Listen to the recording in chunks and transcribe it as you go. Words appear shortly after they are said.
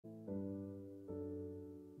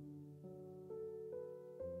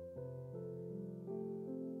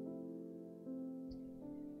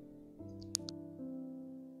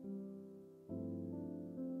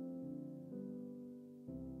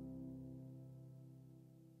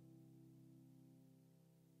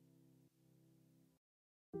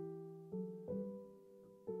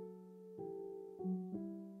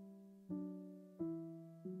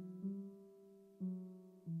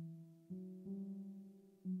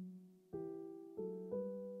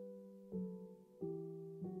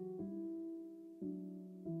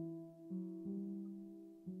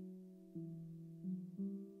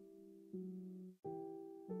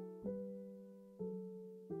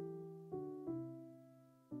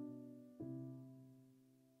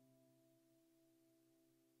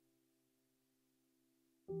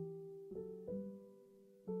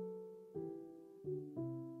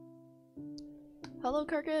Hello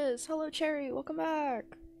Carcass! Hello Cherry! Welcome back!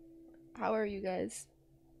 How are you guys?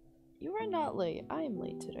 You are not late. I am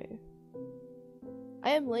late today.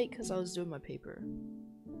 I am late because I was doing my paper.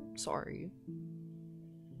 Sorry.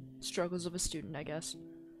 Struggles of a student, I guess.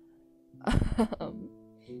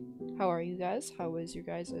 How are you guys? How was your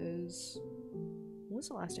guys's... When was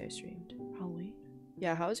the last day I streamed? Halloween?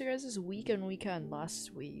 Yeah, how was your guys' week and weekend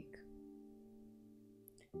last week?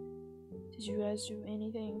 Did you guys do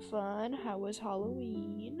anything fun? How was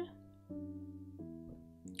Halloween?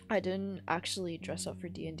 I didn't actually dress up for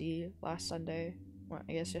D&D last Sunday. Well,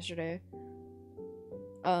 I guess yesterday.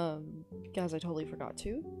 Because I totally forgot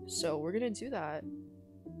to. So we're gonna do that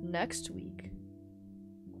next week.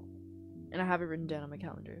 And I have it written down on my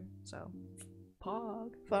calendar. So,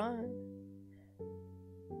 pog, fun.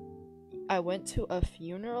 I went to a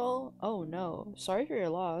funeral. Oh no, sorry for your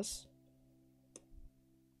loss.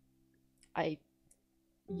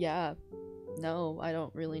 Yeah, no, I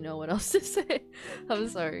don't really know what else to say. I'm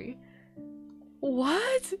sorry.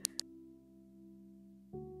 What?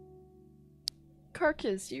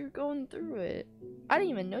 Carcass, you're going through it. I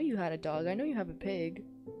didn't even know you had a dog. I know you have a pig.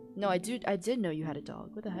 No, I did know you had a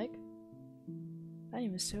dog. What the heck? I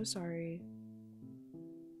am so sorry.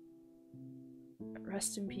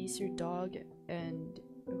 Rest in peace, your dog and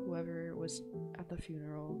whoever was at the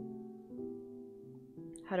funeral.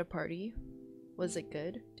 Had a party. Was it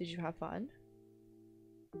good? Did you have fun?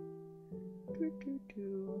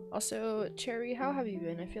 Also, Cherry, how have you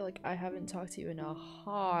been? I feel like I haven't talked to you in a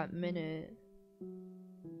hot minute.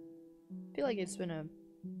 I feel like it's been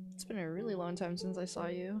a really long time since I saw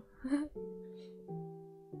you.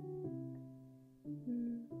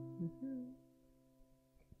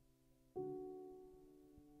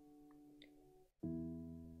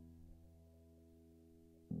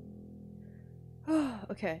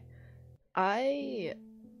 Okay. I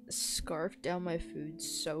scarfed down my food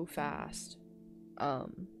so fast.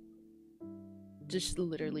 Just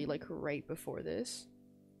literally like right before this.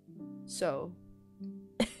 So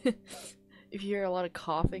if you hear a lot of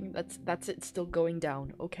coughing, that's it still going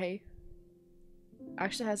down, okay?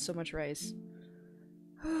 Actually has so much rice.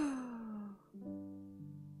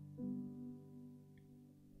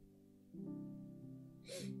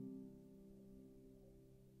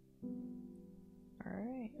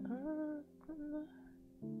 Alright,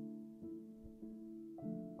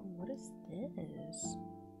 what is this?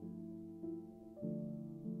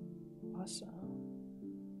 Awesome.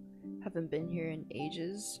 Haven't been here in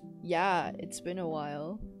ages. Yeah, it's been a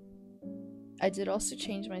while. I did also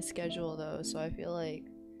change my schedule though, so I feel like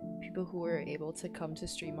people who were able to come to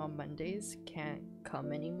stream on Mondays can't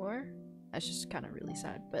come anymore. That's just kind of really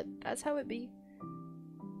sad, but that's how it be.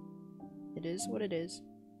 It is what it is.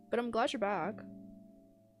 But I'm glad you're back.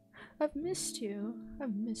 I've missed you.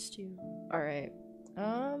 I've missed you. Alright.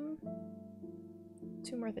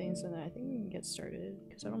 2 more things and then I think we can get started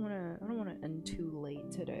because I don't wanna end too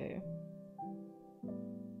late today.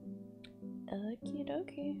 Okie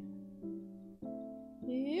dokie.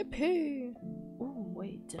 Yippee! Oh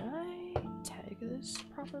wait, did I tag this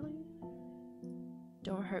properly?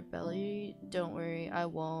 Don't hurt Belly. Don't worry, I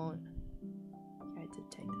won't. Yeah, I did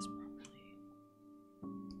tag this properly.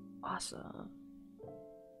 Awesome.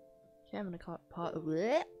 Okay, I'm gonna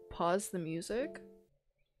pause the music.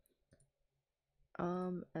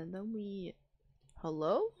 And then we...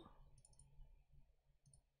 Hello?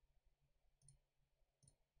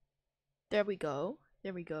 There we go.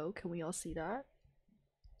 There we go. Can we all see that?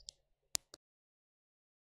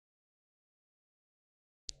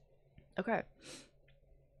 Okay.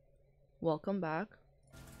 Welcome back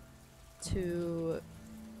to...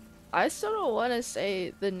 I still don't want to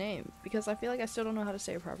say the name because I feel like I still don't know how to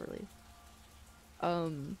say it properly.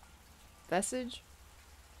 Vestige?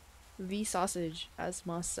 V-sausage, as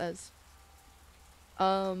Moss says.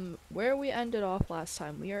 Where we ended off last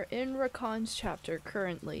time, we are in Rakann's chapter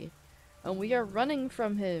currently, and we are running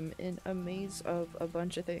from him in a maze of a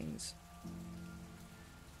bunch of things.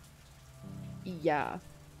 Yeah.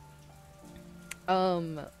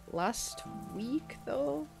 Last week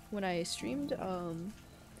though, when I streamed,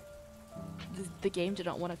 the game did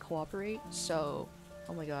not want to cooperate, so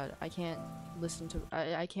oh my god, I can't listen to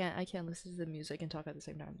I can't listen to the music and talk at the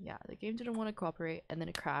same time. Yeah, the game didn't want to cooperate and then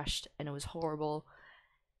it crashed and it was horrible.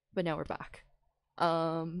 But now we're back.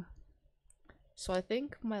 So I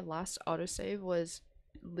think my last autosave was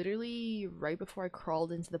literally right before I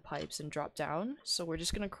crawled into the pipes and dropped down. So we're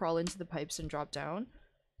just gonna crawl into the pipes and drop down.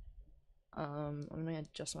 I'm gonna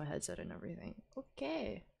adjust my headset and everything.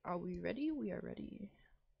 Okay, are we ready? We are ready.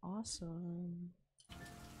 Awesome.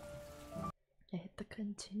 I hit the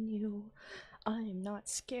continue. I'm not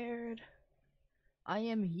scared. I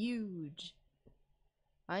am huge.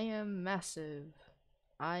 I am massive.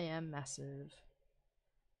 I am massive.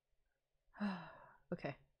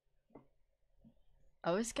 Okay. I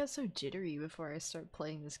always get so jittery before I start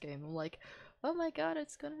playing this game. I'm like, oh my god,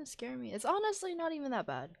 it's gonna scare me. It's honestly not even that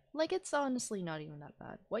bad. Like, it's honestly not even that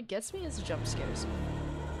bad. What gets me is the jump scares.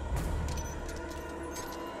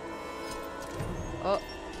 Oh.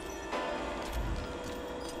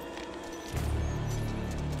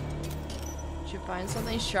 Should find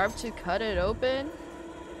something sharp to cut it open.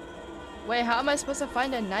 Wait, how am I supposed to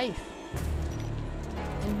find a knife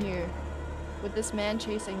in here with this man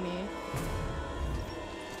chasing me?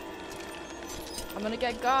 I'm gonna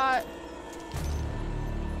get got.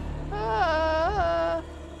 Ah.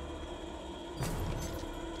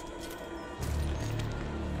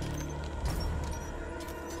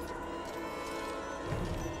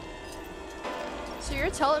 So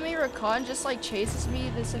you're telling me Rakan just like chases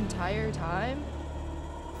me this entire time?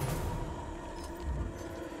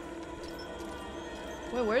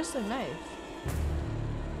 Wait, where's the knife?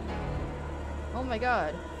 Oh my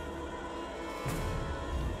god.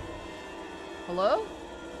 Hello?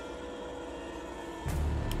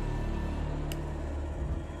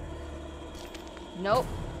 Nope.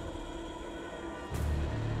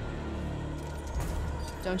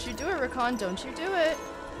 Don't you do it, Rakan, don't you do it.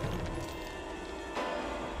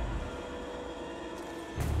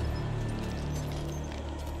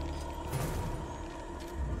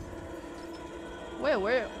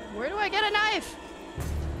 Wait, where do I get a knife?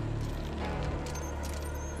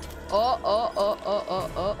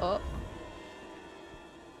 Oh.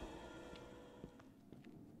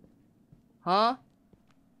 Huh?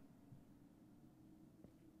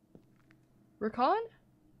 Rakan?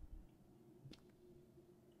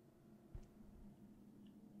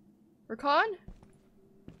 Rakan?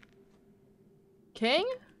 King?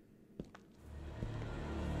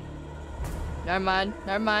 Never mind,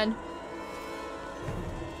 never mind.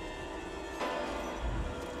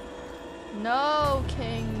 No,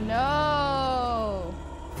 King, no!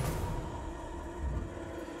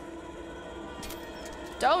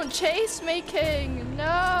 Don't chase me, King!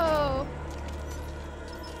 No!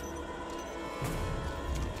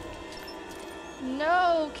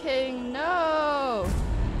 No, King, no!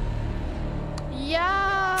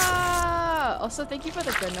 Yeah! Also, thank you for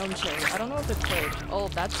the gnome cherry. I don't know if it played. Oh,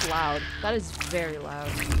 that's loud. That is very loud.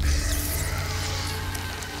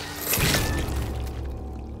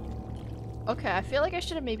 Okay, I feel like I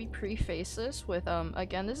should have maybe prefaced this with,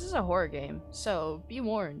 again, this is a horror game, so be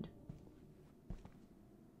warned.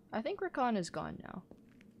 I think Rakan is gone now.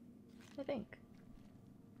 I think.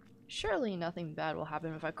 Surely nothing bad will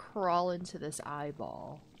happen if I crawl into this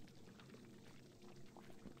eyeball.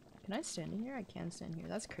 Can I stand in here? I can stand here.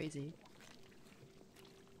 That's crazy.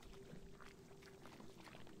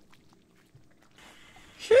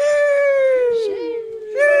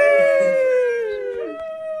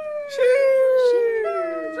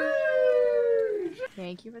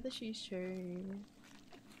 Thank you for the sheesh cherry.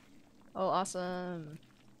 Oh, awesome.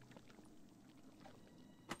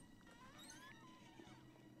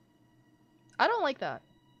 I don't like that.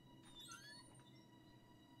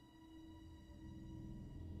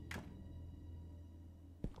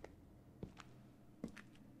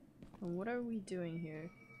 And what are we doing here?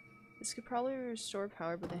 This could probably restore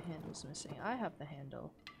power, but the handle's missing. I have the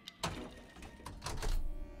handle.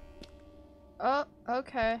 Oh,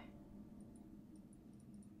 okay.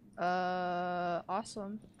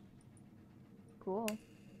 Awesome. Cool.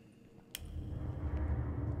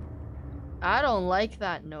 I don't like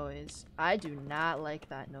that noise. I do not like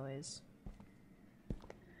that noise.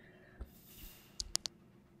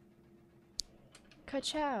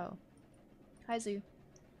 Ka-chow. Hi, Zoo.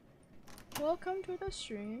 Welcome to the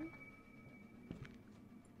stream.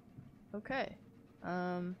 Okay.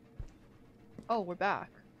 Oh, we're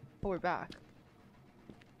back. Oh, we're back.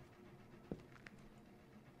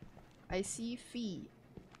 I see feet.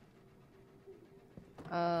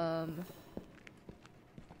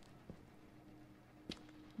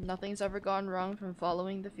 Nothing's ever gone wrong from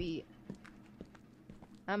following the feet.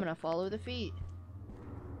 I'm gonna follow the feet.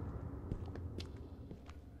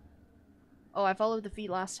 Oh, I followed the feet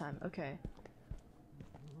last time. Okay.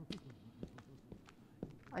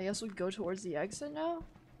 I guess we go towards the exit now?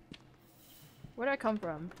 Where'd I come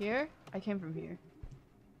from? Here? I came from here.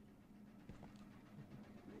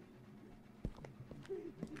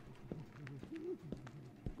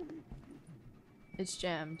 It's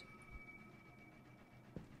jammed.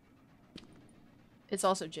 It's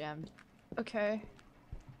also jammed. Okay.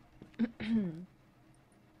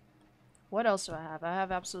 What else do I have? I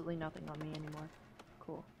have absolutely nothing on me anymore.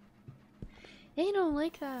 Cool. I don't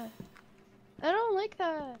like that. I don't like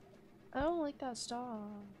that. I don't like that.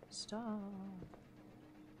 Stop. Stop.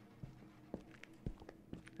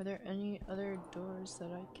 Are there any other doors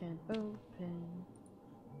that I can open?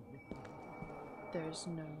 There's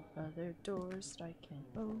no other doors that I can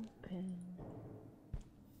open.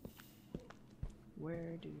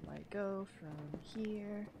 Where do I go from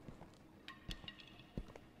here?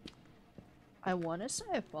 I want to say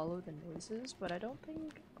I follow the noises, but I don't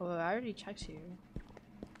think... Oh, I already checked here.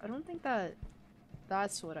 I don't think that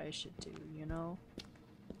that's what I should do, you know?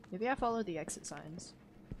 Maybe I follow the exit signs.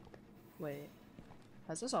 Wait.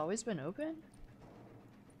 Has this always been open?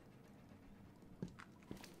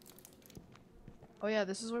 Oh yeah,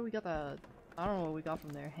 this is where we got the... I don't know what we got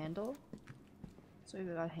from there. Handle? So we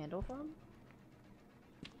got a handle from?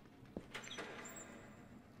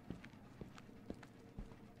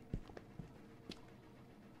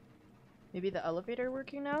 Maybe the elevator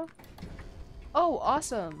working now? Oh,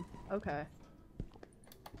 awesome! Okay.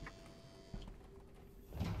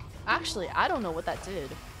 Actually, I don't know what that did.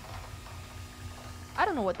 I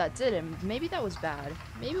don't know what that did, and maybe that was bad.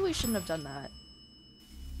 Maybe we shouldn't have done that.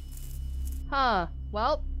 Huh.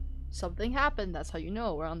 Well, something happened. That's how you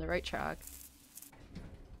know we're on the right track.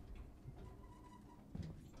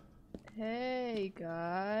 Hey,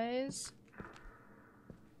 guys.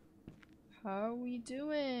 How are we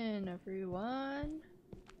doing, everyone?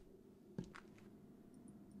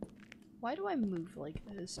 Why do I move like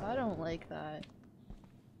this? I don't like that.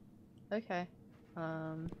 Okay.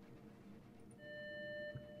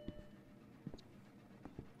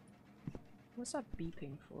 What's that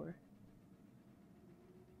beeping for?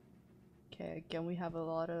 Okay, again we have a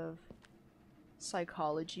lot of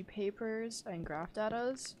psychology papers and graph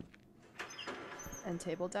datas and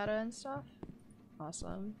table data and stuff.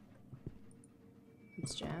 Awesome.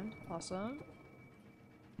 It's jammed. Awesome.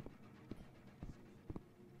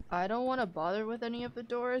 I don't want to bother with any of the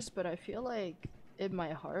doors, but I feel like in my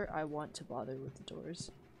heart I want to bother with the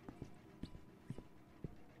doors.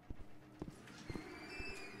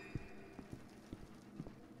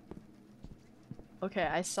 Okay,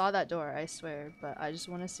 I saw that door, I swear, but I just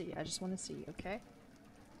want to see. I just want to see, okay?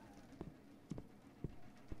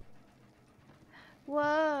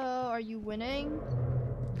 Whoa, are you winning?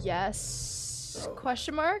 Yes. So,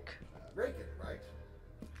 question mark? Rakan, right?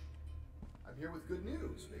 I'm here with good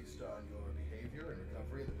news. Based on your behavior and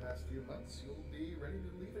recovery in the past few months, you'll be ready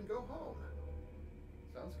to leave and go home.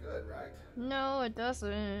 Sounds good, right? No, it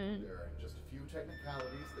doesn't. There are just a few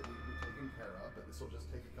technicalities that need to be taken care of, but this will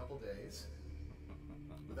just take a couple days.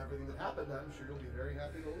 With everything that happened, I'm sure you'll be very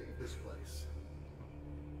happy to leave this place.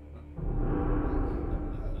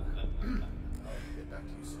 I'll get back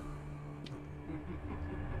to you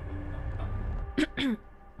soon.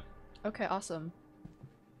 Okay, awesome.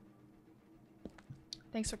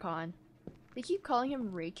 Thanks for calling. They keep calling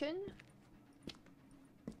him Rakan,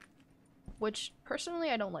 which personally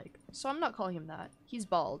I don't like, so I'm not calling him that. He's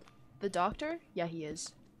bald. The doctor? Yeah, he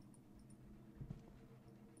is.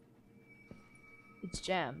 It's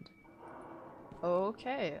jammed.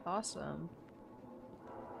 Okay, awesome.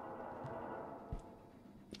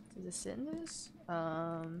 Does it sit in this?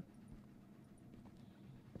 How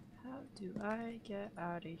do I get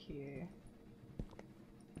out of here?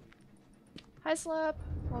 Hi Slap!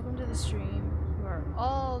 Welcome to the stream. You are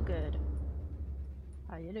all good.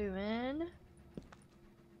 How you doing?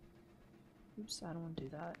 Oops, I don't want to do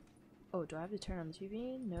that. Oh, do I have to turn on the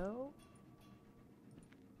TV? No.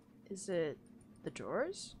 Is it the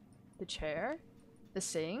drawers? The chair? The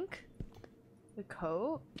sink? The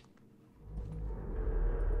coat?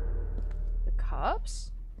 The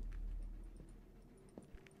cups?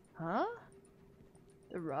 Huh?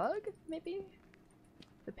 The rug, maybe?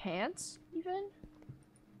 The pants, even?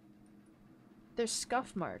 There's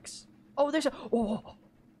scuff marks. Oh, there's a- Oh!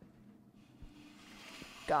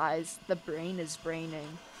 Guys, the brain is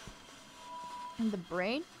braining. And the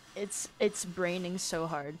brain? It's braining so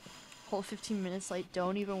hard. Whole 15 minutes late,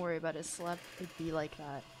 don't even worry about it, Slept. It'd be like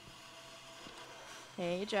that.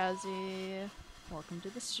 Hey, Jazzy. Welcome to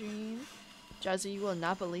the stream. Jazzy, you will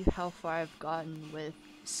not believe how far I've gotten with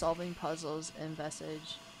solving puzzles in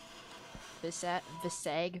Visage.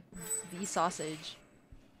 Visag? V-sausage.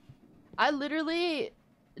 I literally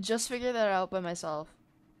just figured that out by myself.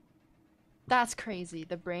 That's crazy.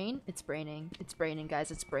 The brain? It's braining. It's braining,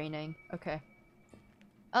 guys. It's braining. Okay.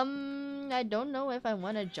 I don't know if I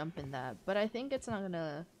want to jump in that, but I think it's not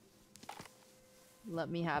gonna let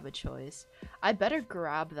me have a choice. I better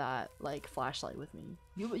grab that, like, flashlight with me.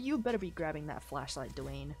 You better be grabbing that flashlight,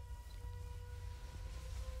 Dwayne.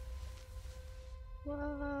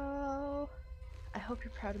 Whoa. I hope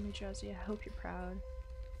you're proud of me, Josie. I hope you're proud.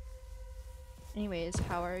 Anyways,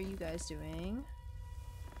 how are you guys doing?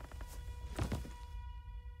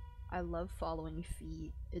 I love following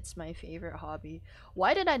feet. It's my favorite hobby.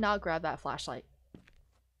 Why did I not grab that flashlight?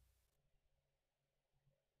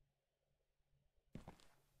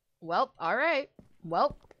 Well, alright.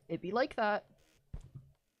 Well, it be like that.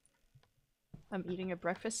 I'm eating a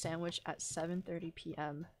breakfast sandwich at 7:30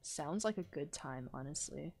 p.m. Sounds like a good time,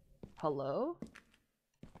 honestly. Hello?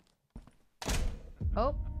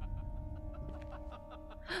 Oh.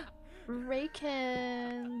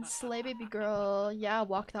 Rakan! Slay baby girl. Yeah,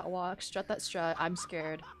 walk that walk. Strut that strut. I'm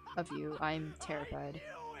scared of you. I'm terrified. I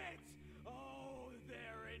knew it! Oh,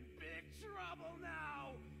 they're in big trouble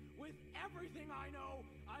now! With everything I know,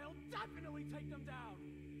 I'll definitely take them down!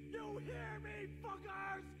 You hear me,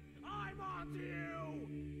 fuckers? I'm on to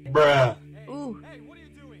you! Bruh. Hey, Ooh. Hey, what are you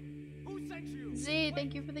doing? Who sent you? Z,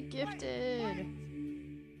 thank you for the gifted. Wait.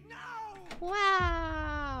 No!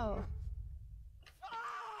 Wow.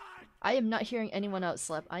 Fuck! I am not hearing anyone out,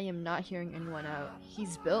 Slep. I am not hearing anyone out.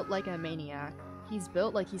 He's built like a maniac. He's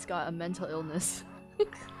built like he's got a mental illness.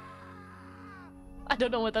 I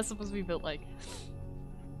don't know what that's supposed to be built like.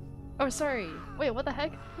 Oh, sorry. Wait, what the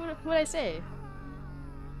heck? Who did I say?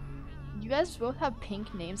 You guys both have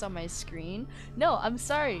pink names on my screen? No, I'm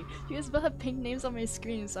sorry. You guys both have pink names on my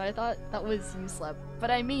screen, so I thought that was you, Slep.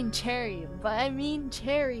 But I mean Cherry. But I mean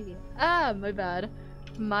Cherry. Ah, my bad.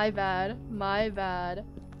 My bad. My bad.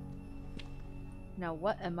 Now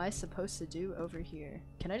what am I supposed to do over here?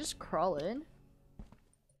 Can I just crawl in?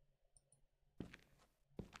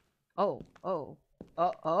 Oh, oh.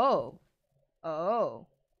 Oh. Oh.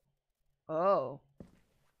 Oh.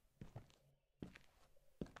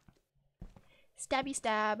 Stabby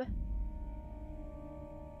stab.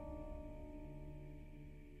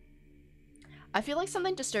 I feel like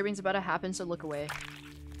something disturbing is about to happen, so look away.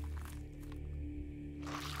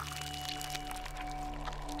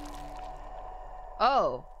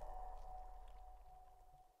 Oh.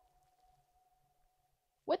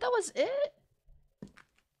 Wait, that was it?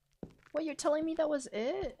 Wait, you're telling me that was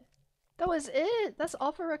it? That was it? That's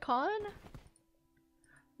all for Rakan?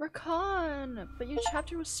 Rakan! But your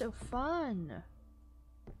chapter was so fun.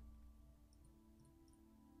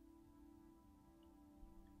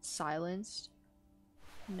 Silenced?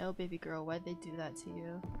 No, baby girl, why'd they do that to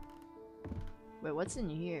you? Wait, what's in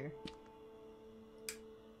here?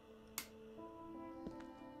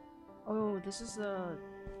 Oh, this is the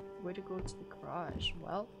way to go to the garage.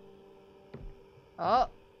 Well. Oh!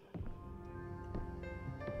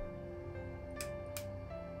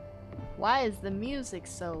 Why is the music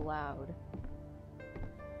so loud?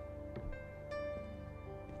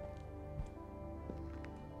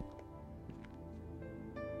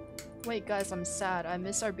 Wait, guys, I'm sad. I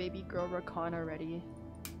miss our baby girl Rakan already.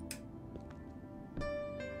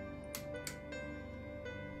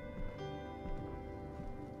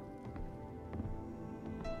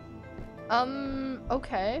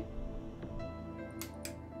 Okay.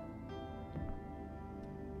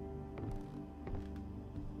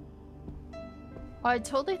 Oh, I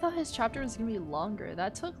totally thought his chapter was gonna be longer.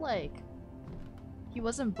 That took like... He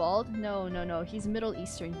wasn't bald? No, no, no. He's Middle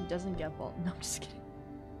Eastern. He doesn't get bald. No, I'm just kidding.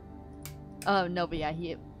 No, but yeah,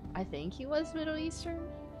 I think he was Middle Eastern?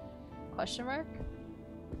 Question mark?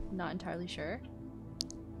 Not entirely sure.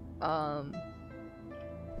 Hold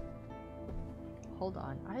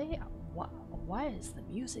on. Why is the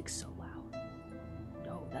music so loud?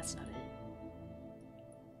 No, that's not it.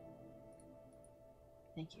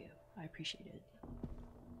 Thank you. I appreciate it.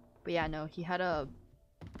 But yeah, no, he had a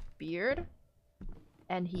beard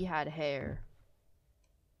and he had hair.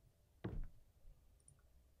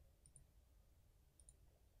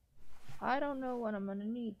 I don't know what I'm gonna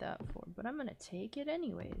need that for, but I'm gonna take it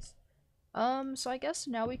anyways. So I guess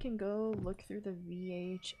now we can go look through the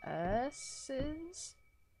VHSs.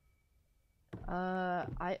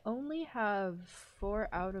 I only have 4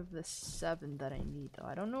 out of the 7 that I need though.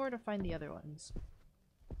 I don't know where to find the other ones.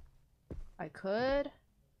 I could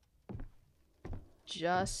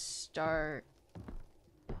just start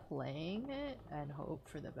playing it and hope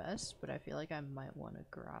for the best, but I feel like I might want to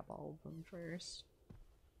grab all of them first.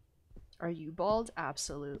 Are you bald?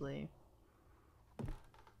 Absolutely.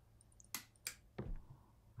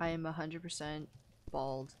 I am 100%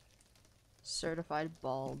 bald. Certified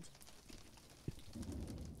bald.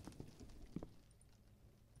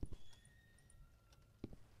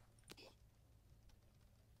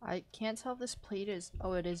 I can't tell if this plate is-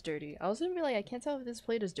 oh, it is dirty. I was gonna be like, I can't tell if this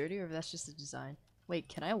plate is dirty or if that's just a design. Wait,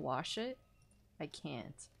 can I wash it? I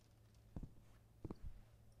can't.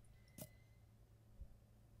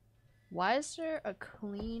 Why is there a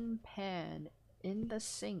clean pan in the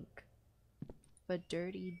sink, but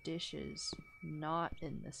dirty dishes not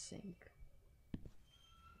in the sink?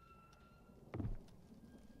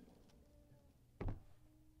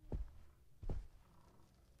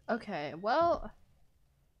 Okay, well...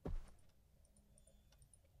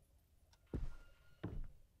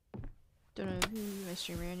 Don't know if you can be my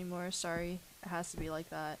streamer anymore, sorry. It has to be like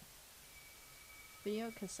that.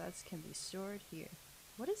 Video cassettes can be stored here.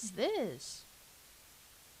 What is this?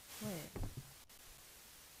 Wait.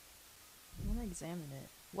 I want to examine it.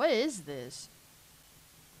 What is this?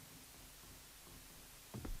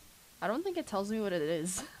 I don't think it tells me what it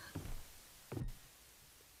is.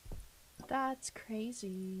 That's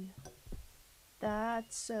crazy.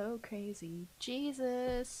 That's so crazy.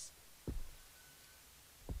 Jesus.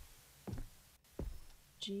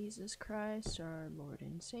 Jesus Christ, our Lord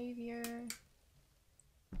and Savior.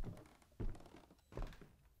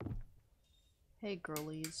 Hey,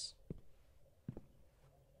 girlies.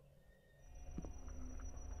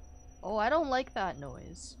 Oh, I don't like that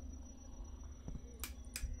noise.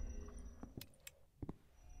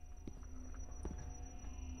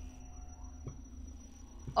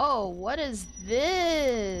 Oh, what is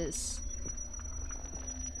this?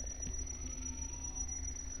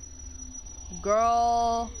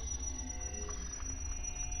 Girl.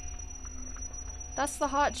 That's the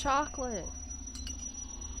hot chocolate.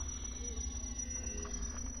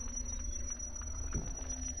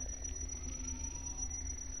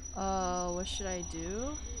 What should I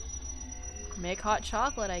do? Make hot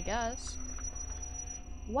chocolate, I guess.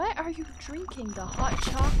 Why are you drinking the hot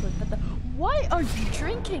chocolate that the- Why are you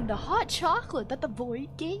drinking the hot chocolate that the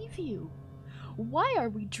void gave you? Why are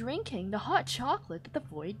we drinking the hot chocolate that the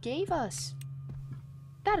void gave us?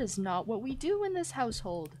 That is not what we do in this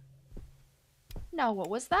household. Now what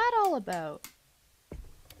was that all about?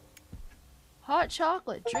 Hot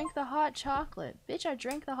chocolate, drink the hot chocolate. Bitch, I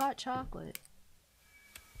drank the hot chocolate.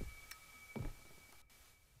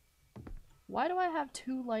 Why do I have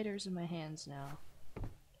 2 lighters in my hands now?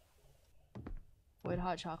 Would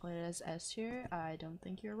hot chocolate as S tier? I don't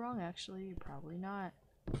think you're wrong, actually. Probably not.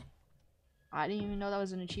 I didn't even know that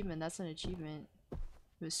was an achievement. That's an achievement.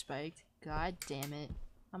 It was spiked. God damn it.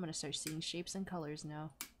 I'm gonna start seeing shapes and colors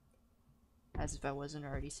now. As if I wasn't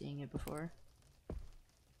already seeing it before.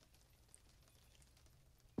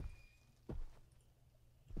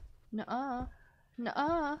 Nuh-uh.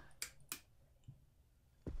 Nuh-uh.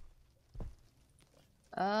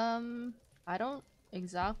 I don't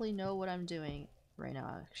exactly know what I'm doing right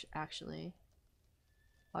now, actually.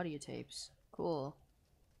 Audio tapes. Cool.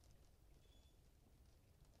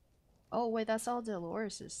 Oh, wait, that's all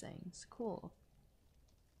Dolores' things. Cool.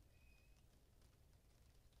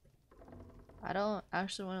 I don't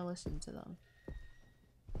actually want to listen to them.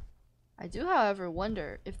 I do, however,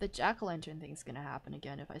 wonder if the jack-o'-lantern thing's gonna happen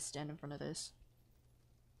again if I stand in front of this.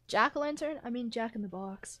 Jack-o'-lantern? I mean Jack in the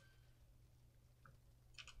Box.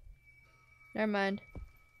 Never mind.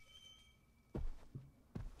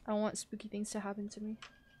 I don't want spooky things to happen to me.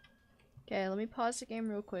 Okay, let me pause the game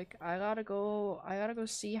real quick. I gotta go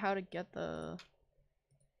see how to get the...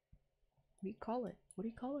 What do you call it? What do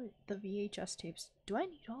you call it? The VHS tapes. Do I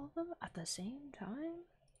need all of them at the same time?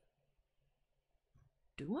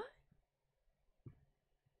 Do I?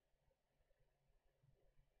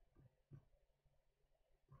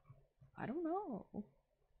 I don't know.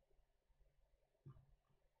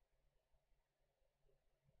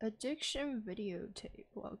 Addiction videotape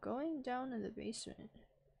while going down in the basement.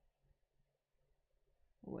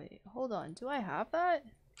 Wait, hold on. Do I have that?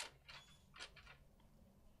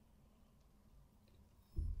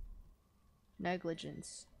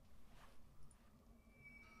 Negligence.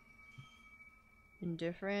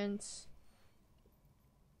 Indifference.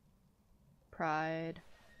 Pride.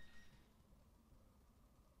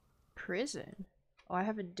 Prison. Oh, I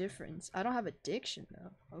have indifference. I don't have addiction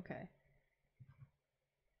though. Okay.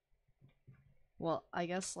 Well, I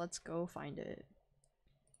guess let's go find it.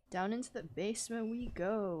 Down into the basement we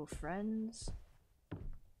go, friends.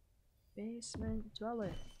 Basement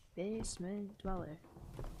dweller. Basement dweller.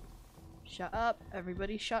 Shut up.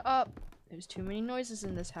 Everybody shut up. There's too many noises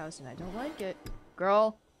in this house and I don't like it.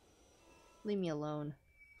 Girl. Leave me alone.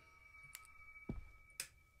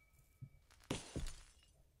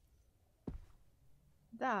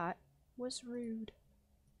 That was rude.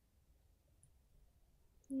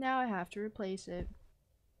 Now I have to replace it.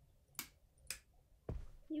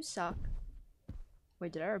 You suck.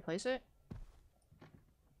 Wait, did I replace it?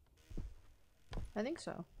 I think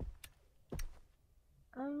so.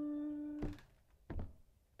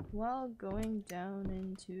 While going down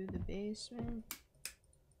into the basement.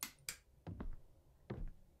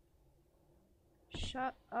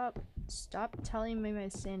 Shut up. Stop telling me my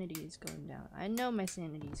sanity is going down. I know my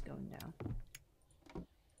sanity is going down.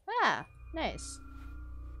 Ah, nice.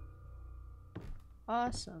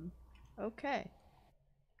 Awesome. Okay.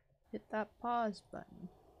 Hit that pause button.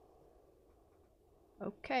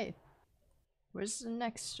 Okay. Where's the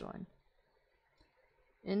next one?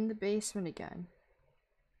 In the basement again.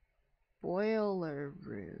 Boiler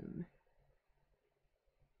room.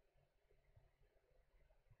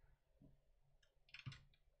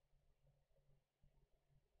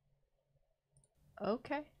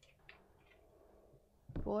 Okay.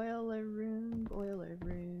 Boiler room, boiler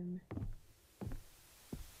room.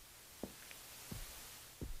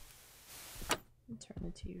 Turn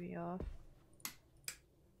the TV off.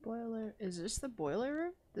 Boiler. Is this the boiler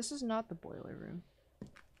room? This is not the boiler room.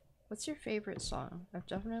 What's your favorite song? I've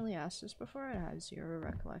definitely asked this before and I have zero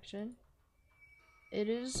recollection. It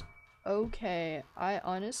is okay. I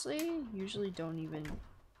honestly usually don't even...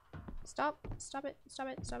 Stop! Stop it! Stop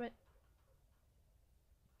it! Stop it!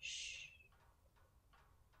 Shh.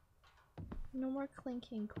 No more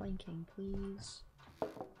clinking, clanking, please.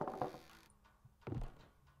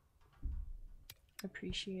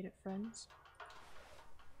 Appreciate it, friends.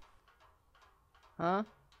 Huh?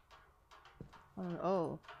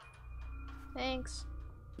 Oh. Thanks.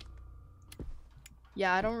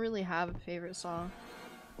 Yeah, I don't really have a favorite song.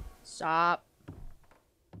 Stop.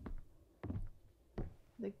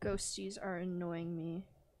 The ghosties are annoying me.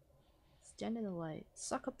 Stand in the light.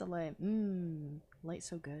 Suck up the light. Mmm. Light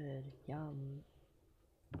so good. Yum.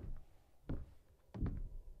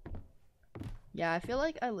 Yeah, I feel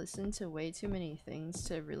like I listen to way too many things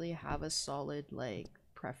to really have a solid, like,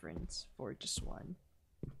 preference for just one.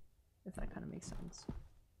 If that kind of makes sense.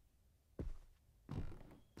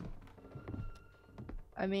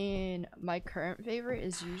 I mean, my current favorite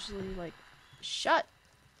is usually, like... Shut!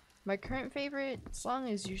 My current favorite song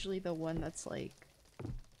is usually the one that's, like,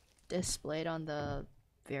 displayed on the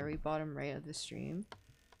very bottom right of the stream.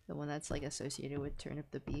 The one that's, like, associated with Turn Up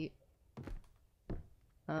the Beat.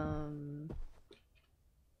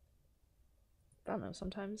 I don't know,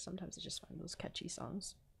 sometimes I just find those catchy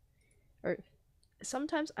songs. Or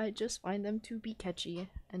sometimes I just find them to be catchy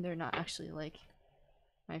and they're not actually like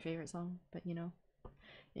my favorite song, but you know.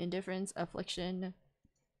 Indifference, Affliction.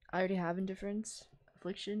 I already have Indifference.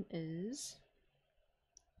 Affliction is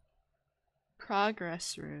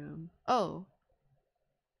Progress Room. Oh.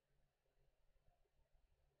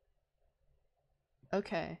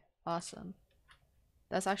 Okay, awesome.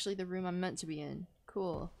 That's actually the room I'm meant to be in.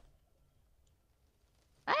 Cool.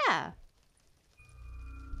 Ah!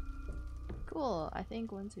 Cool. I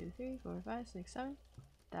think 1, 2, 3, 4, 5, 6, 7.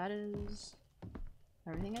 That is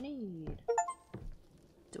everything I need.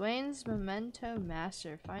 Dwayne's Memento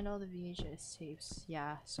Master. Find all the VHS tapes.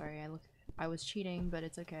 Yeah, sorry, I was cheating, but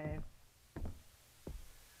it's okay.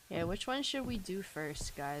 Yeah, which one should we do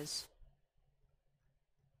first, guys?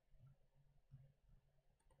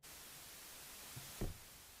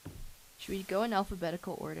 Should we go in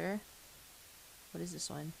alphabetical order? What is this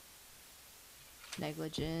one?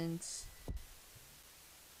 Negligence.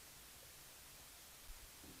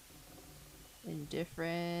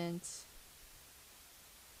 Indifference.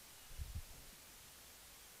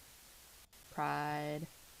 Pride.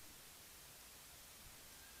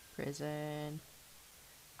 Prison.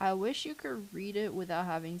 I wish you could read it without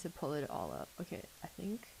having to pull it all up. Okay, I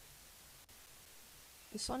think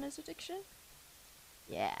this one is addiction?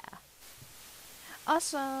 Yeah.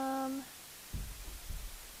 Awesome!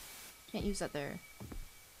 Can't use that there.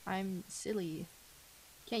 I'm silly.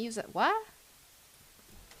 Can't use that. What?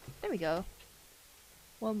 There we go.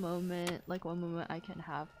 One moment I can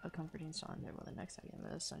have a comforting song there while the next second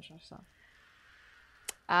with a sunshine song.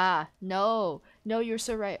 Ah, no. No, you're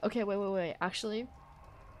so right. Okay, wait. Actually,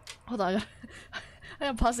 hold on. I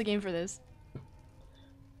gotta pause the game for this.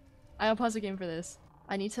 I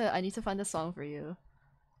need to find a song for you.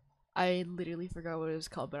 I literally forgot what it was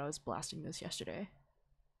called, but I was blasting this yesterday.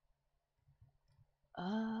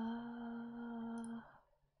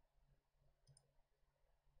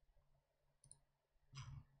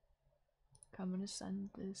 I'm gonna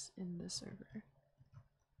send this in the server.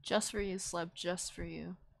 Just for you, Slep, just for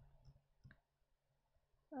you.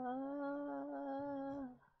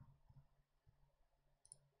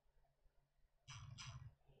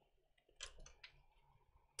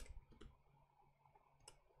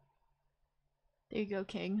 There you go,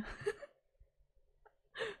 King.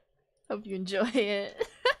 Hope you enjoy it.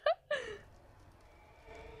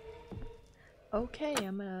 Okay,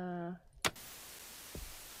 I'm gonna...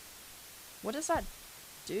 What does that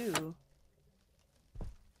do?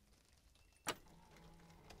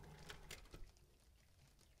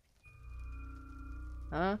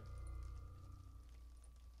 Huh?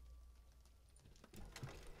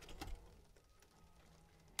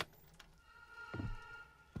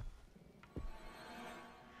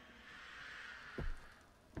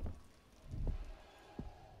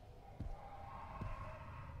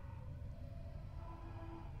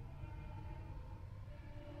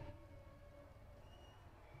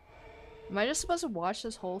 Am I just supposed to watch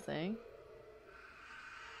this whole thing?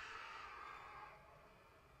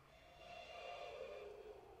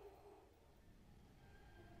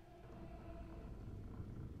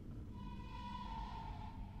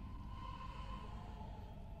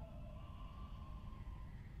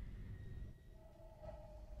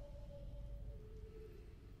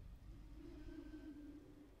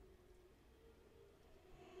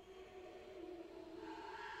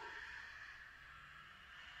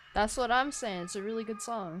 That's what I'm saying. It's a really good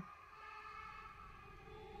song.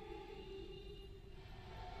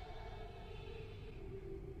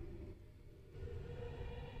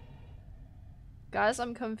 Guys,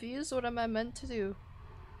 I'm confused. What am I meant to do?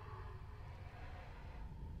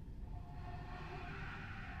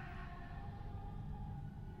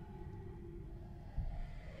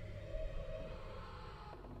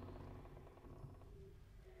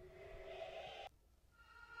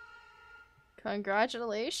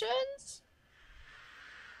 Congratulations?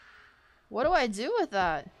 What do I do with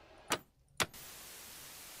that?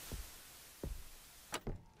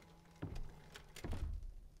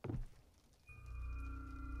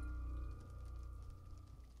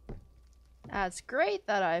 That's great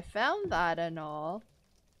that I found that and all.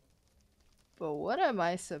 But what am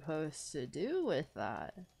I supposed to do with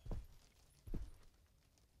that?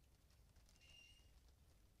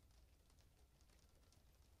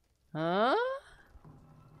 Huh?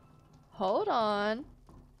 Hold on.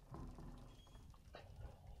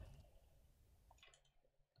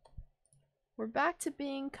 We're back to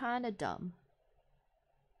being kinda dumb.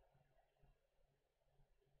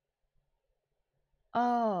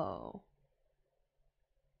 Oh.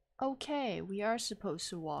 Okay, we are supposed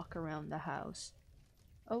to walk around the house.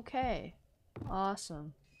 Okay.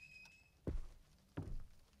 Awesome.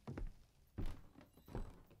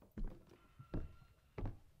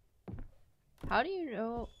 How do you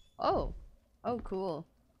know? Oh. Oh, cool.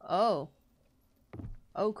 Oh.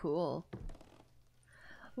 Oh, cool.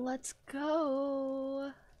 Let's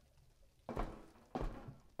go.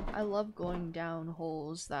 I love going down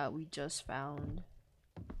holes that we just found.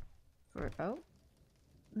 Oh.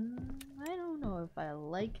 I don't know if I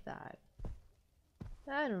like that.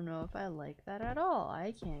 I don't know if I like that at all.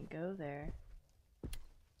 I can't go there.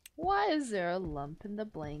 Why is there a lump in the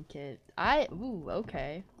blanket? Ooh,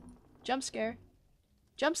 okay. Jump scare.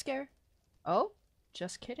 Jump scare. Oh,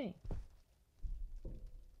 just kidding.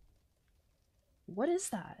 What is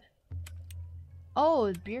that?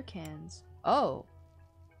 Oh, beer cans. Oh.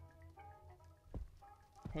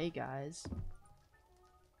 Hey guys.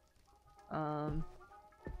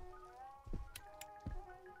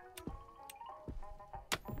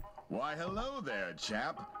 Why, hello there,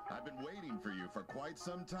 chap. I've been waiting for you for quite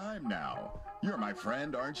some time now. You're my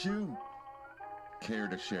friend, aren't you? Care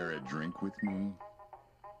to share a drink with me?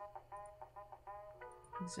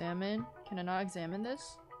 Examine? Can I not examine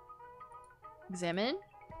this? Examine?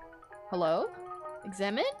 Hello?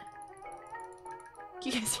 Examine?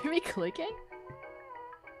 Can you guys hear me clicking?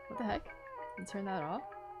 What the heck? Can you turn that off?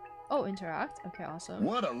 Oh, interact? Okay, awesome.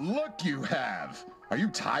 What a look you have! Are you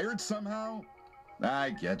tired somehow?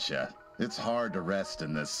 I getcha. It's hard to rest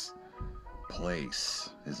in this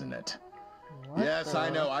place, isn't it? Yes, I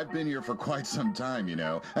know. I've been here for quite some time, you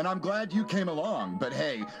know, and I'm glad you came along. But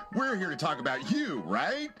hey, we're here to talk about you,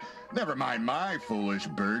 right? Never mind my foolish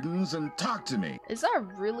burdens and talk to me. Is that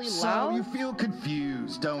really loud? So you feel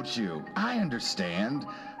confused, don't you? I understand.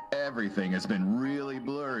 Everything has been really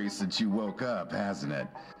blurry since you woke up, hasn't it?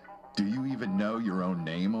 Do you even know your own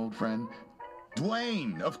name, old friend?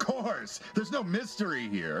 Dwayne, of course. There's no mystery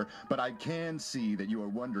here, but I can see that you are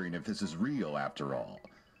wondering if this is real after all.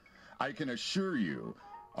 I can assure you,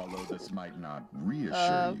 although this might not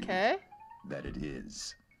reassure you, that it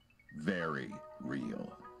is very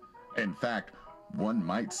real. In fact, one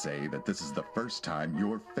might say that this is the first time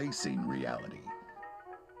you're facing reality.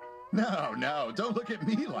 No, don't look at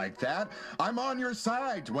me like that. I'm on your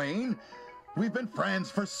side, Dwayne. We've been friends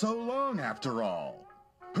for so long, after all.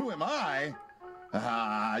 Who am I?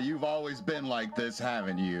 You've always been like this,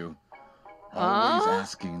 haven't you? Always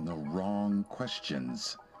asking the wrong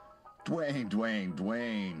questions.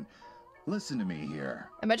 Dwayne. Listen to me here.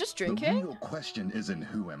 Am I just drinking? The real question isn't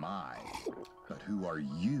who am I, but who are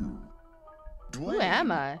you? Dwayne, who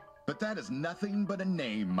am I? But that is nothing but a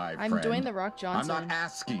name, my friend. I'm doing the Rock Johnson. I'm not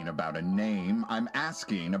asking about a name. I'm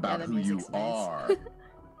asking about who you are.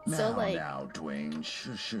 So now, Dwayne,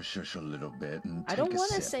 shush a little bit and take I don't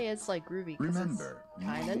want to say it's like groovy. Remember, it's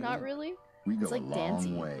kinda not really. We go it's like a long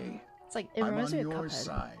dancey. way. It's like it I'm reminds on me of your Cuphead.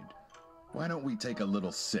 side. Why don't we take a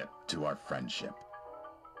little sip to our friendship?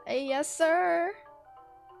 Hey, yes, sir.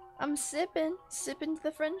 I'm sipping to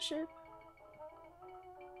the friendship.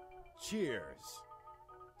 Cheers.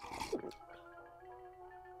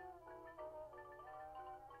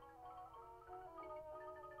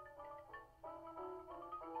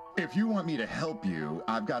 If you want me to help you,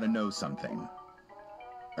 I've got to know something.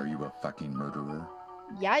 Are you a fucking murderer?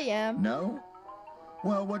 Yeah, I am. No?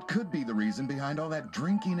 Well, what could be the reason behind all that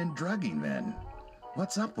drinking and drugging then?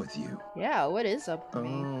 What's up with you? Yeah, what is up with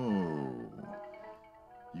me? Oh.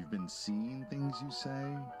 You've been seeing things, you say?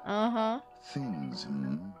 Uh-huh. Things,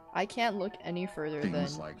 I can't look any further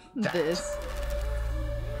Things than like that. this.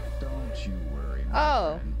 Don't you worry,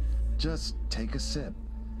 my friend. Just take a sip,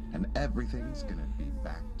 and everything's gonna be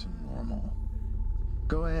back to normal.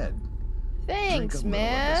 Go ahead. Thanks, Drink a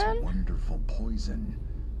man. little of this wonderful poison.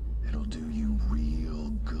 It'll do you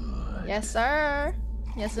real good. Yes, sir.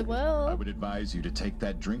 Yes, it will. I would advise you to take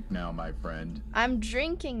that drink now, my friend. I'm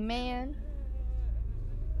drinking, man.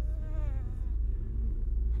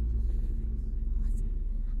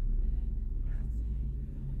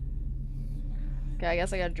 Okay, I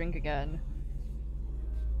guess I gotta drink again.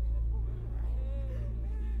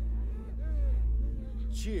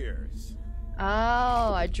 Cheers.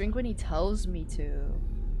 Oh, I drink when he tells me to.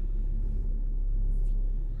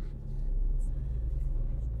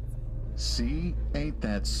 See? Ain't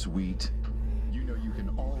that sweet? You know you can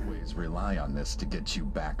always rely on this to get you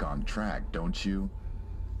back on track, don't you?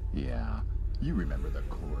 Yeah. You remember the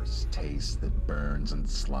coarse taste that burns and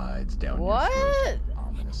slides down your throat,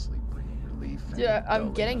 ominously bringing relief. Yeah,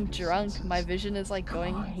 I'm getting drunk. My vision is like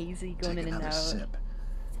going on, hazy, going take in and another out. Sip.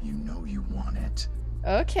 You know you want it.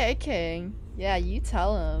 Okay, King. Yeah, you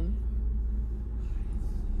tell him.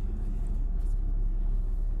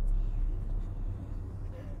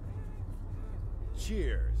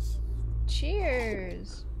 Cheers.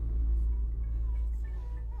 Cheers.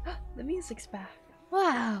 The music's back.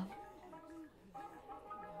 Wow.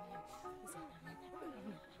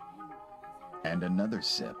 And another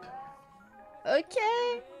sip.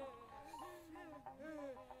 Okay.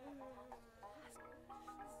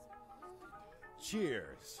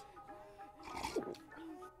 Cheers.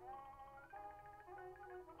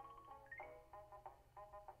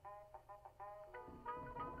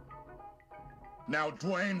 Now,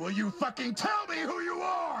 Dwayne, will you fucking tell me who you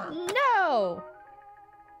are? No.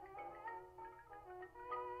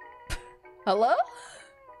 Hello?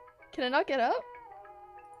 Can I not get up?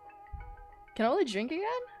 Can I only drink again?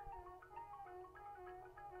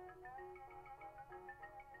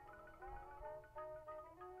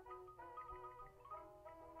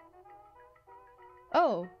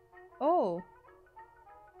 Oh. Oh.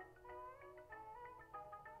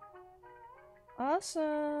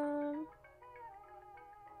 Awesome.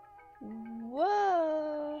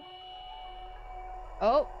 Whoa.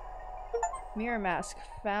 Oh. Mirror mask.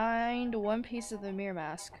 Find one piece of the mirror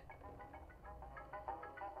mask.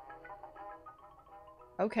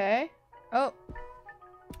 Okay. Oh.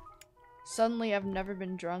 Suddenly I've never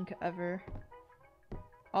been drunk ever.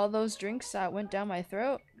 All those drinks that went down my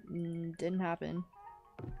throat didn't happen.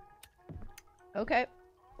 Okay.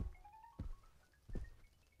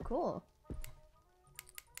 Cool.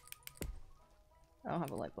 I don't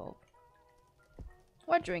have a light bulb.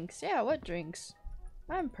 What drinks? Yeah, what drinks?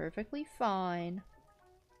 I'm perfectly fine.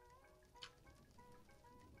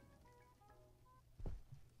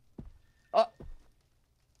 Oh.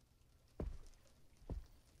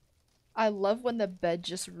 I love when the bed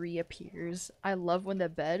just reappears. I love when the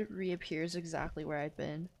bed reappears exactly where I've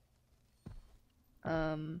been.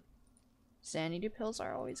 Sanity pills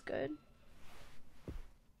are always good.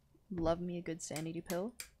 Love me a good sanity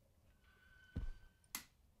pill.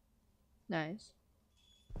 Nice.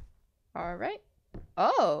 Alright.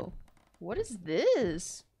 Oh! What is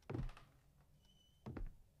this?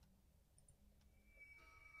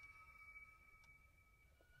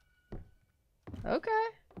 Okay.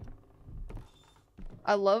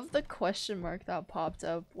 I love the question mark that popped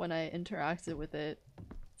up when I interacted with it.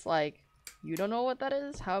 It's like, you don't know what that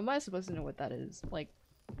is? How am I supposed to know what that is? Like,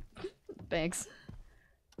 thanks.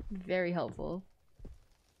 Very helpful.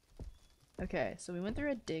 Okay, so we went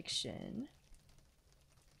through addiction.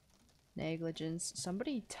 Negligence.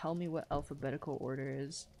 Somebody tell me what alphabetical order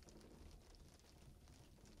is.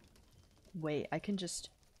 Wait, I can just...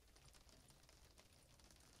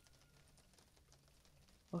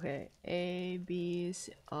 Okay, A, B,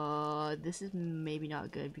 C. This is maybe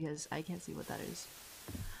not good because I can't see what that is.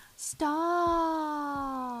 Stop!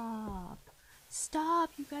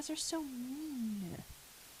 Stop! You guys are so mean.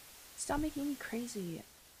 Stop making me crazy.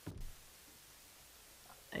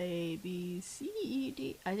 A, B, C, E,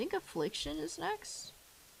 D. I think affliction is next.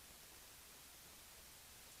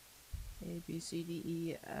 A, B, C, D,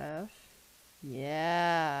 E, F.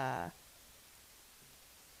 Yeah.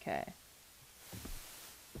 Okay.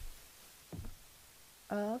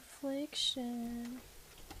 Affliction.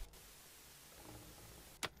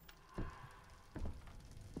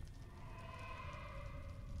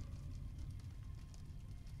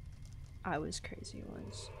 I was crazy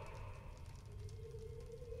once.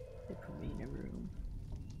 They put me in a room.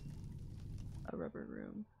 A rubber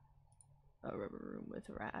room. A rubber room with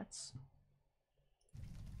rats.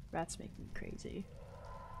 Rats make me crazy.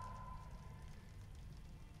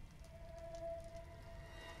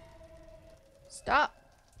 Stop!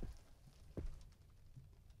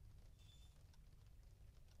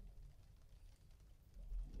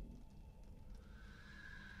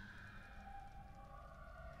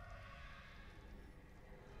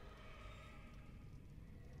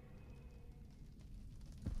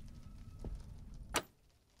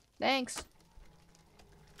 Thanks.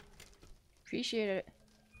 Appreciate it.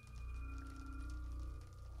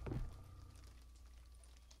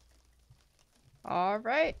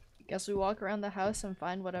 Alright. Guess we walk around the house and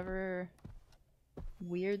find whatever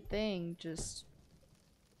weird thing just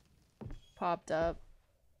popped up.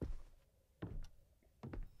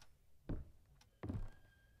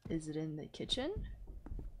 Is it in the kitchen?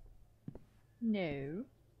 No.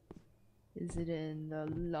 Is it in the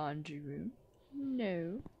laundry room?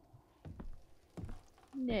 No.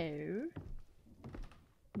 No.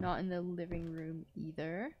 Not in the living room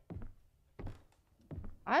either.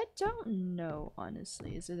 I don't know,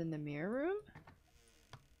 honestly. Is it in the mirror room?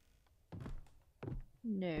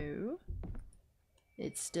 No.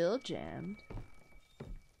 It's still jammed.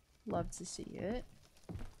 Love to see it.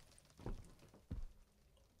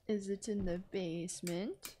 Is it in the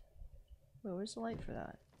basement? Oh, where's the light for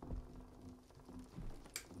that?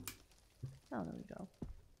 Oh, there we go.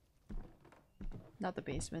 Not the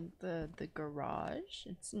basement, the garage.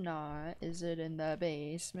 It's not. Is it in the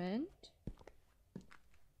basement?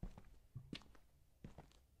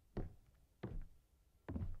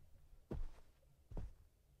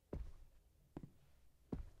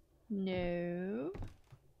 No.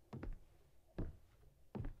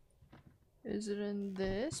 Is it in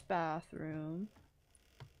this bathroom?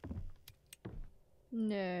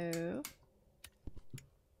 No.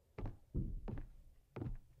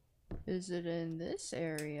 Is it in this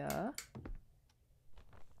area?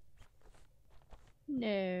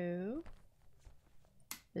 No.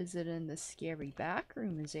 Is it in the scary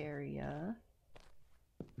backrooms area?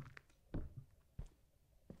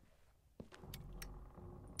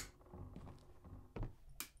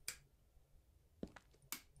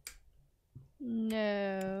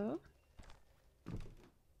 No.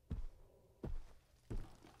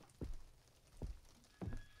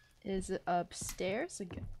 Is it upstairs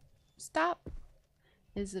again? Stop!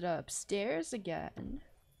 Is it upstairs again?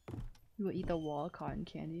 You will eat the wall cotton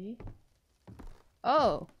candy?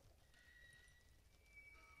 Oh!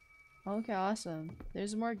 Okay, awesome.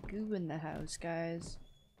 There's more goo in the house, guys.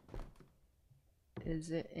 Is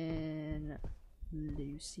it in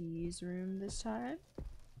Lucy's room this time?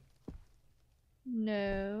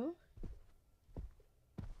 No.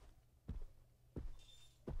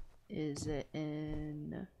 Is it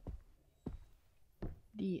in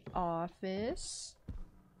the office?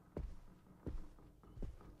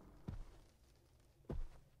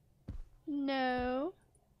 No.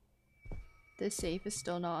 The safe is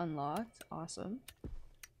still not unlocked. Awesome.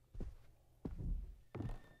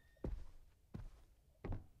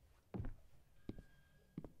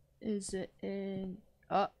 Is it in...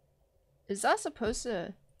 Oh. Is that supposed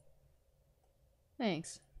to...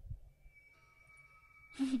 Thanks.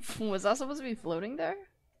 Was that supposed to be floating there?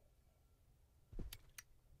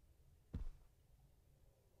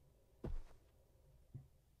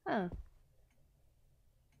 Huh.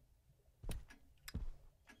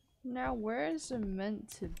 Now, where is it meant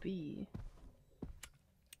to be?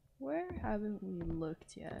 Where haven't we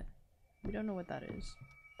looked yet? We don't know what that is.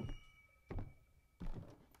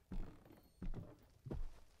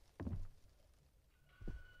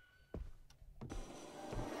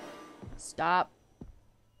 Stop.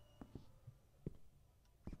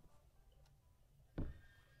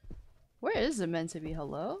 Where is it meant to be?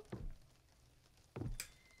 Hello?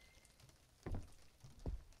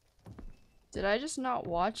 Did I just not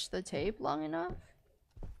watch the tape long enough?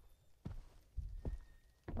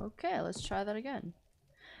 Okay, let's try that again.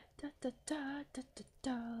 Da da da da da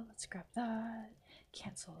da. Let's grab that.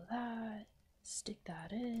 Cancel that. Stick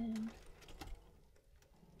that in.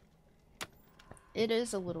 It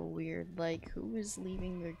is a little weird, like, who is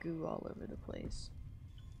leaving their goo all over the place?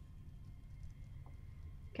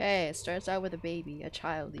 Okay, it starts out with a baby, a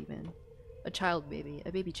child even. A child baby,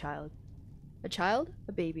 a baby child. A child,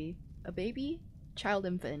 a baby, child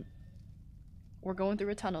infant. We're going through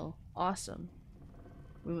a tunnel. Awesome.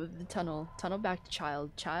 We move the tunnel, tunnel back to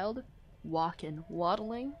child, walking,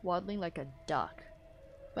 waddling like a duck.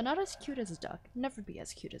 But not as cute as a duck. Never be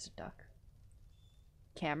as cute as a duck.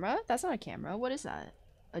 Camera? That's not a camera. What is that?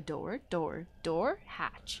 A door,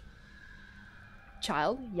 hatch.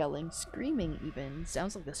 Child, yelling, screaming even.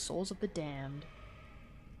 Sounds like the souls of the damned.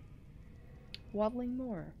 Waddling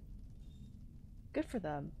more. Good for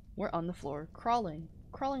them. We're on the floor, crawling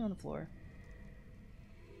on the floor.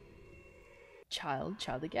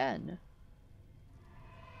 Child again.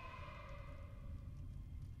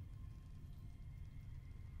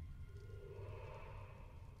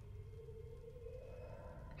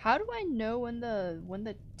 How do I know when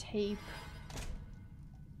the tape...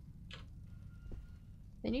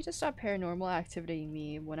 They need to stop paranormal activitying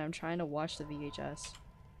me when I'm trying to watch the VHS.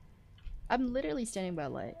 I'm literally standing by a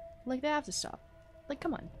light. Like, they have to stop. Like,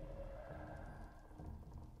 come on.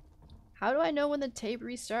 How do I know when the tape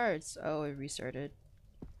restarts? Oh, it restarted.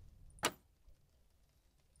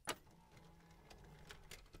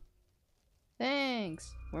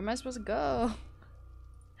 Thanks. Where am I supposed to go?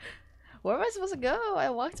 Where am I supposed to go?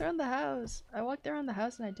 I walked around the house. I walked around the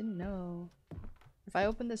house and I didn't know. If I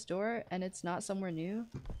open this door and it's not somewhere new...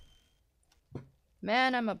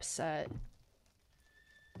 Man, I'm upset.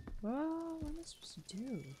 Well, what am I supposed to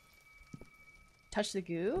do? Touch the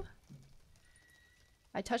goo?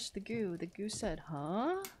 I touched the goo. The goo said,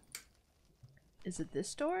 huh? Is it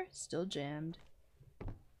this door? Still jammed.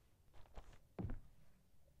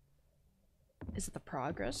 Is it the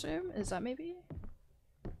progress room? Is that maybe?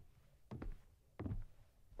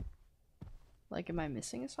 Like, am I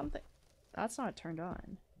missing something? That's not turned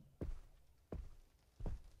on.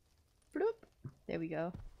 Bloop. There we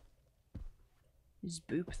go. Just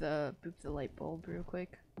boop the light bulb real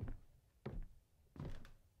quick.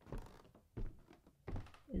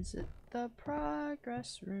 Is it the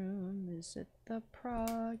progress room? Is it the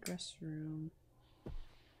progress room?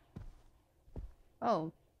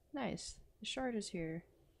 Oh, nice. The shard is here.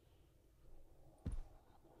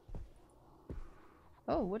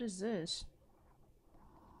 Oh, what is this?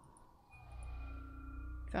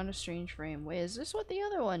 Found a strange frame. Wait, is this what the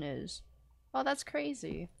other one is? Oh, that's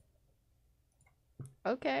crazy.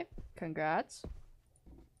 Okay, congrats.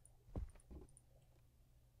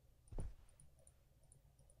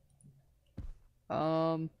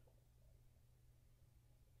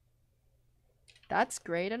 That's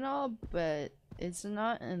great and all, but it's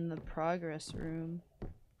not in the progress room.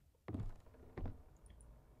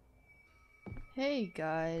 Hey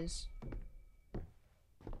guys.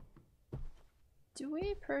 Do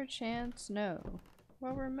we perchance know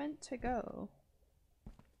where we're meant to go?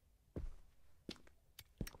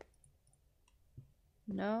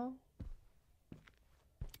 No?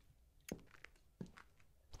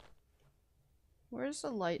 Where's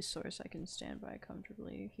the light source I can stand by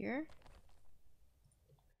comfortably? Here?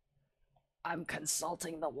 I'm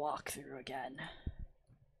consulting the walkthrough again.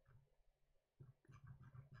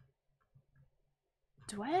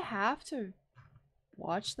 Do I have to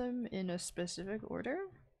watch them in a specific order?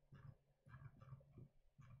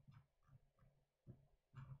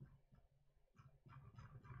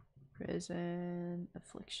 Prison,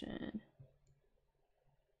 affliction.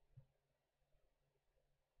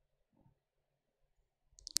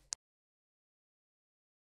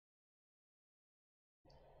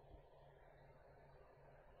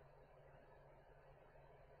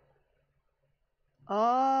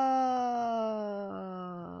 Oh.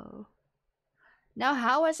 Now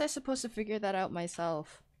how was I supposed to figure that out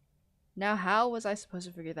myself?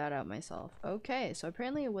 Okay, so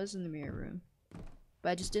apparently it was in the mirror room.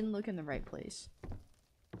 But I just didn't look in the right place.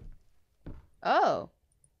 Oh.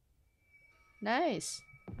 Nice.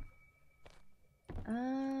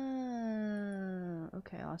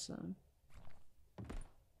 Okay, awesome.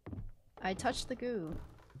 I touched the goo.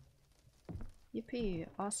 Yippee,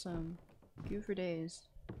 awesome. Goo for days.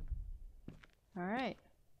 Alright.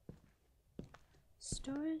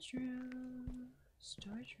 Storage room.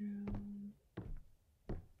 Storage room.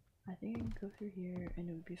 I think I can go through here and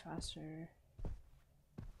it would be faster.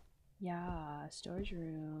 Yeah, storage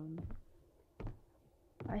room.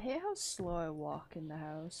 I hate how slow I walk in the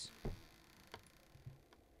house.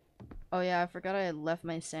 Oh yeah, I forgot I left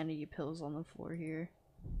my sanity pills on the floor here.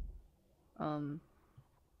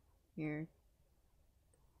 Here.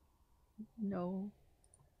 No.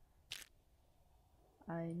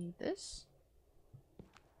 I need this.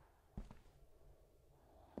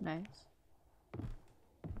 Nice.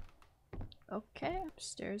 Okay,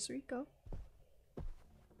 upstairs we go.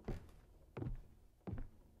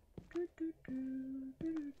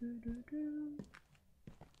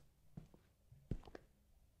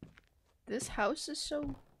 This house is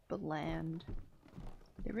so bland.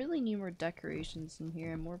 They really need more decorations in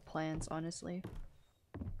here and more plants, honestly.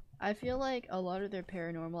 I feel like a lot of their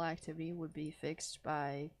paranormal activity would be fixed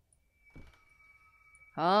by...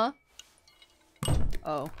 Huh?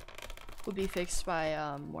 Oh. Would be fixed by,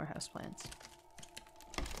 more houseplants.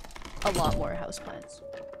 A lot more houseplants.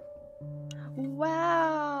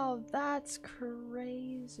 Wow, that's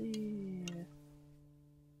crazy.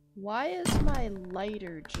 Why is my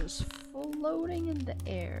lighter just floating in the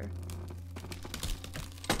air?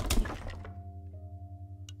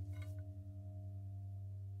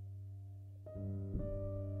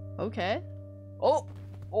 Okay. Oh!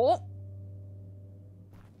 Oh!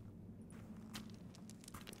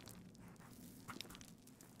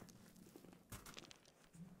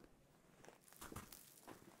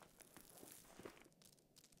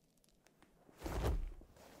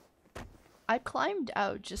 I climbed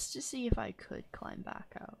out just to see if I could climb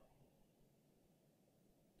back out.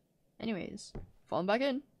 Anyways, falling back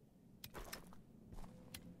in.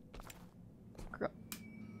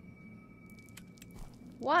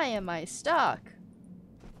 Why am I stuck?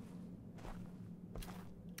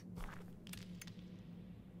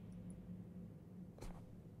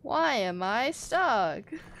 Why am I stuck?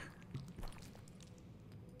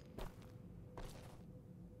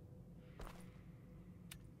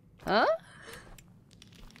 Huh?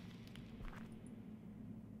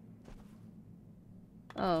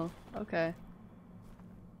 Oh, okay.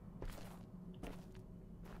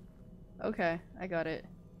 Okay, I got it.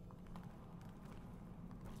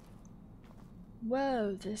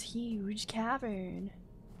 Whoa, this huge cavern.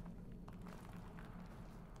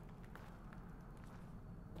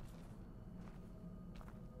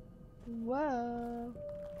 Whoa.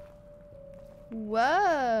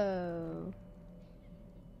 Whoa.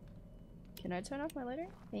 Can I turn off my lighter?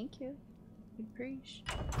 Thank you. Appreciate.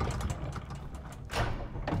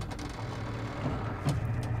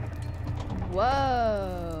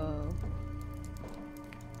 Whoa.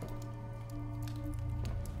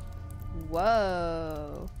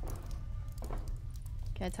 Whoa.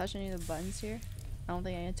 Can I touch any of the buttons here? I don't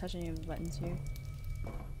think I can touch any of the buttons here.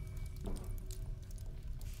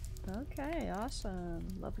 Okay, awesome.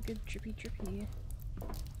 Love a good drippy drippy.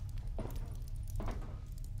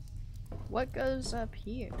 What goes up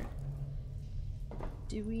here?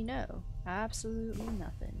 Do we know? Absolutely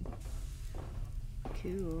nothing.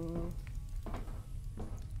 Cool.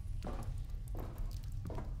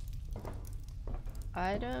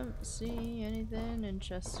 I don't see anything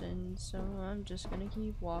interesting, so I'm just gonna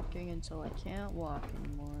keep walking until I can't walk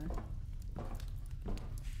anymore.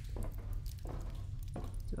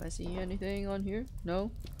 Do I see anything on here? No?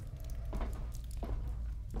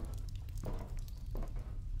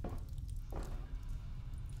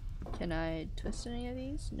 Can I twist any of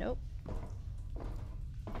these? Nope.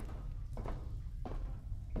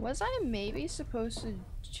 Was I maybe supposed to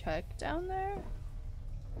check down there?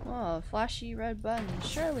 Oh, a flashy red button.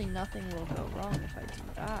 Surely nothing will go wrong if I do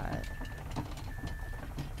that.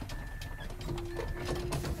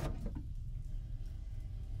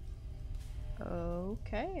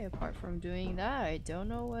 Okay, apart from doing that, I don't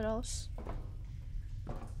know what else.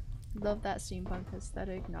 Love that steampunk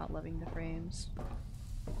aesthetic, not loving the frames.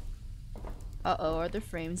 Uh-oh, are the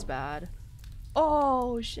frames bad?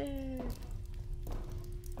 Oh, shit!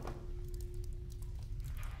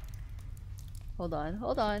 Hold on,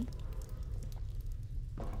 hold on.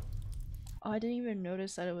 Oh, I didn't even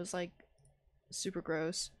notice that it was like super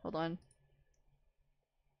gross. Hold on.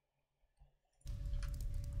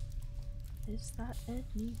 Is that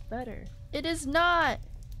any better? It is not!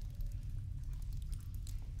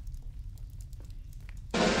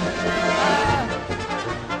 Ah!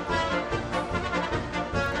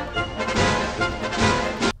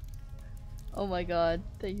 Oh my god,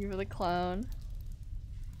 thank you for the clown.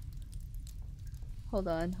 Hold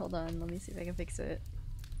on, let me see if I can fix it.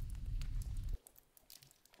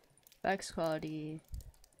 Back's quality.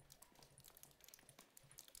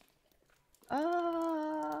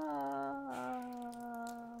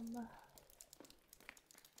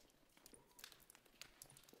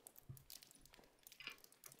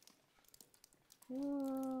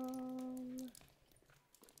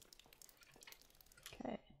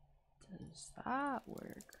 does that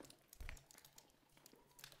work?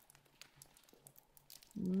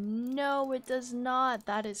 No, it does not.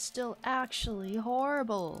 That is still actually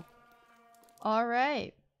horrible.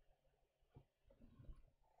 Alright.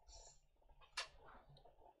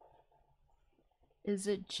 Is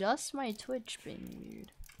it just my Twitch being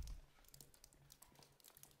weird?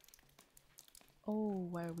 Oh,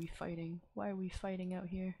 why are we fighting? Why are we fighting out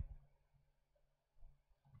here?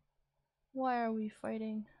 Why are we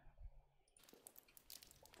fighting?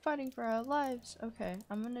 Fighting for our lives. Okay,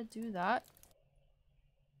 I'm gonna do that.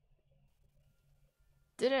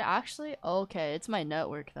 Did it actually? Okay, it's my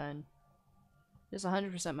network then. It's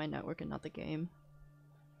 100% my network and not the game.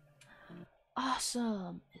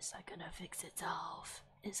 Awesome! Is that gonna fix itself?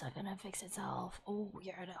 Is that gonna fix itself? Oh,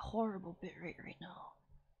 you're at a horrible bitrate right now.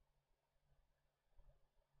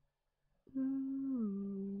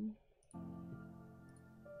 Ooh.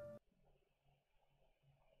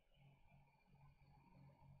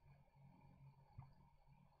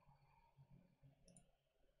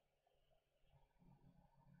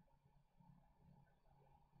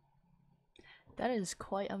 That is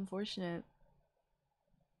quite unfortunate.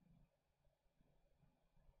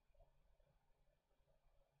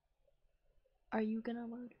 Are you gonna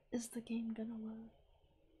load? Is the game gonna load?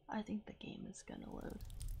 I think the game is gonna load.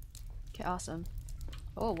 Okay, awesome.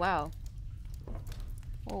 Oh wow.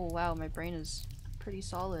 Oh wow, my brain is pretty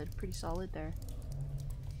solid there.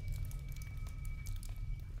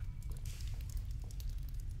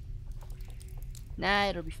 Nah,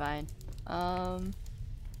 it'll be fine.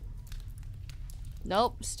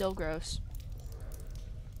 Nope, still gross.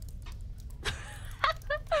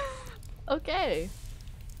 Okay.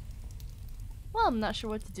 Well, I'm not sure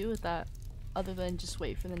what to do with that, other than just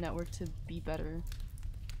wait for the network to be better.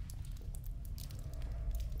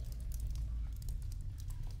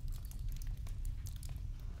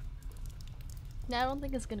 Nah, I don't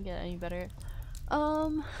think it's gonna get any better.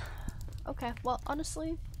 Okay, well,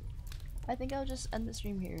 honestly, I think I'll just end the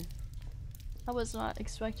stream here. I was not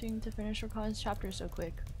expecting to finish RAKANNNN's chapter so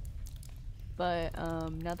quick. But,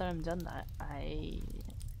 now that I'm done that,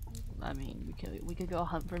 I mean, we could go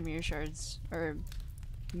hunt for mirror shards, or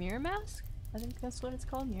mirror mask? I think that's what it's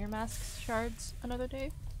called, mirror mask shards another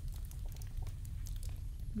day.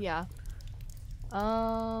 Yeah.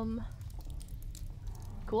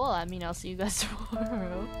 Cool, I mean, I'll see you guys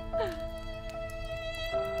tomorrow.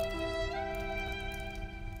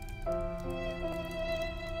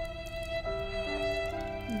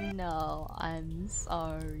 No, I'm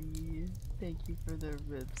sorry. Thank you for the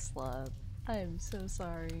rib slap. I am so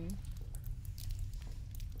sorry.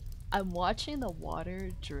 I'm watching the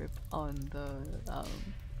water drip on the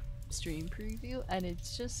stream preview and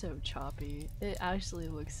it's just so choppy. It actually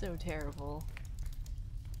looks so terrible.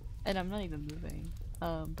 And I'm not even moving.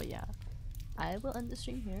 But yeah. I will end the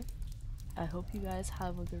stream here. I hope you guys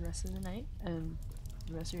have a good rest of the night and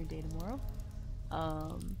the rest of your day tomorrow.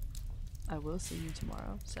 I will see you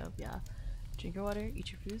tomorrow. So yeah. Drink your water,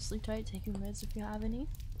 eat your food, sleep tight, take your meds if you have any.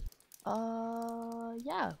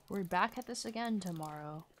 Yeah, we're back at this again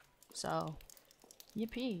tomorrow. So,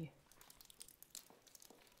 yippee.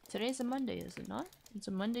 Today's a Monday, is it not? It's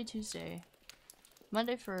a Monday, Tuesday.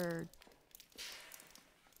 Monday for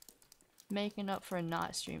making up for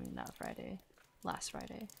not streaming that Friday. Last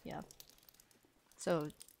Friday, yeah. So,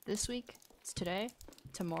 this week, it's today,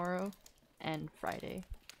 tomorrow, and Friday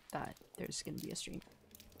that there's gonna be a stream.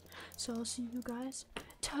 So I'll see you guys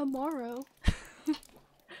tomorrow.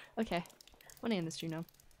 Okay, I'm gonna end the stream now.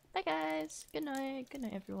 Bye guys. Good night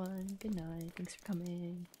everyone. Good night. Thanks for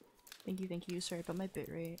coming. Thank you. Sorry about my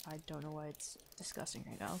bitrate. I don't know why it's disgusting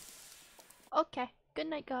right now. Okay, good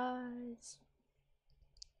night guys.